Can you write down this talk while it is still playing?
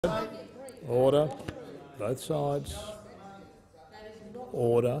Order. Both sides.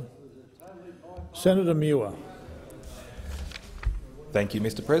 Order. Senator Muir. Thank you,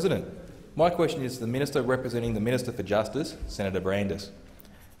 Mr President. My question is to the Minister representing the Minister for Justice, Senator Brandis.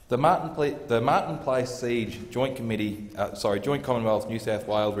 The Martin Place Siege Joint Commonwealth New South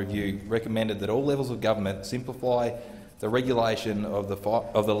Wales review recommended that all levels of government simplify the regulation of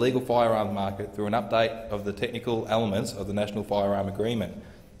the legal firearms market through an update of the technical elements of the National Firearms Agreement.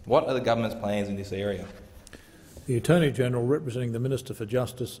 What are the government's plans in this area? The Attorney-General representing the Minister for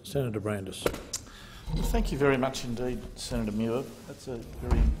Justice, Senator Brandis. Thank you very much indeed, Senator Muir. That's a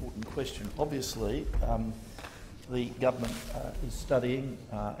very important question. Obviously, the government is studying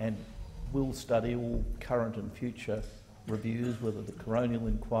and will study all current and future reviews, whether the coronial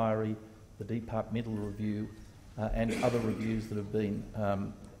inquiry, the departmental review, and other reviews that have been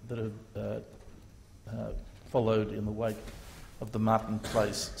followed in the wake of the Martin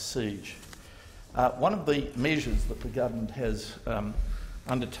Place siege. One of the measures that the government has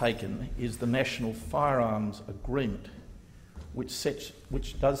undertaken is the National Firearms Agreement,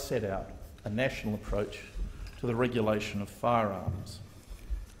 which does set out a national approach to the regulation of firearms.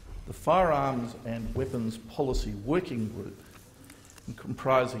 The Firearms and Weapons Policy Working Group,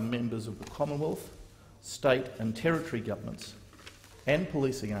 comprising members of the Commonwealth, state and territory governments and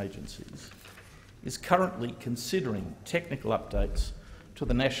policing agencies, is currently considering technical updates to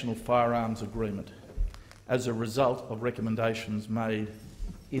the National Firearms Agreement as a result of recommendations made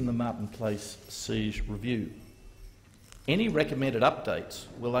in the Martin Place siege review. Any recommended updates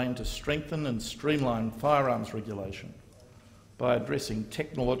will aim to strengthen and streamline firearms regulation by addressing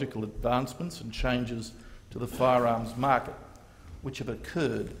technological advancements and changes to the firearms market, which have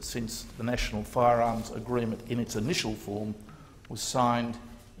occurred since the National Firearms Agreement in its initial form was signed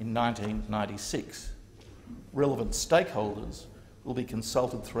in 1996. Relevant stakeholders will be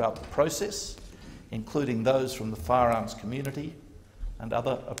consulted throughout the process, including those from the firearms community and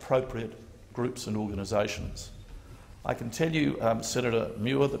other appropriate groups and organisations. I can tell you, Senator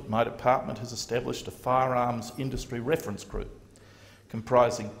Muir, that my department has established a firearms industry reference group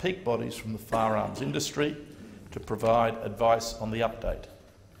comprising peak bodies from the firearms industry to provide advice on the update.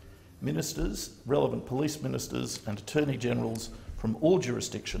 Ministers, relevant police ministers and attorney-generals from all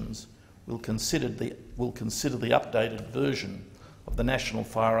jurisdictions will consider the updated version of the National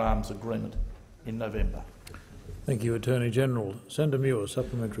Firearms Agreement in November. Thank you, Attorney-General. Senator Muir,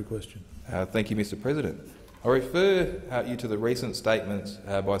 supplementary question. Thank you, Mr President. I refer you to the recent statements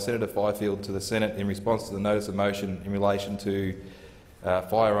by Senator Fifield to the Senate in response to the notice of motion in relation to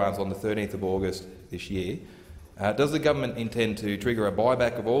firearms on the 13th of August this year. Does the government intend to trigger a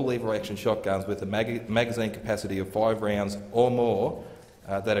buyback of all lever-action shotguns with a magazine capacity of 5 rounds or more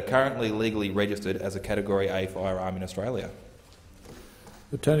that are currently legally registered as a Category A firearm in Australia?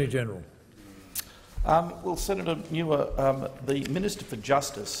 Attorney-General. Well, Senator Muir, the Minister for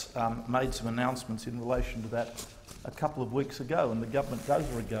Justice made some announcements in relation to that a couple of weeks ago, and the government does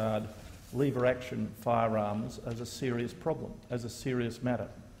regard lever-action firearms as a serious problem, as a serious matter.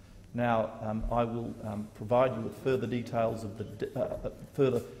 Now, I will provide you with further details of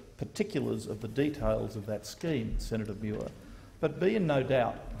further particulars of the details of that scheme, Senator Muir, but be in no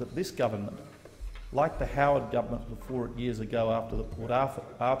doubt that this government, like the Howard government before it years ago after the Port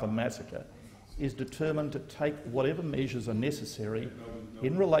Arthur massacre, is determined to take whatever measures are necessary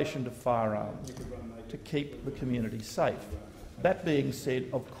in relation to firearms to keep the community safe. That being said,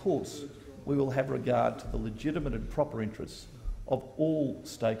 of course, we will have regard to the legitimate and proper interests of all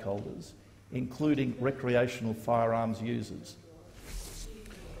stakeholders, including recreational firearms users.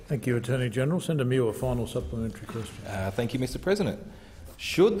 Thank you, Attorney-General. Senator Muir, final supplementary question. Thank you, Mr President.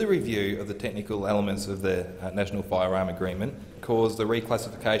 Should the review of the technical elements of the National Firearms Agreement cause the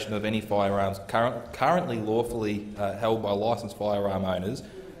reclassification of any firearms currently lawfully held by licensed firearm owners,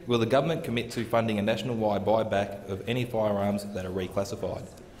 will the government commit to funding a nationwide buyback of any firearms that are reclassified?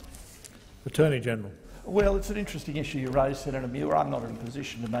 Attorney-General. Well, it's an interesting issue you raise, Senator Muir. I'm not in a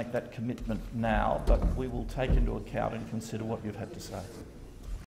position to make that commitment now, but we will take into account and consider what you've had to say.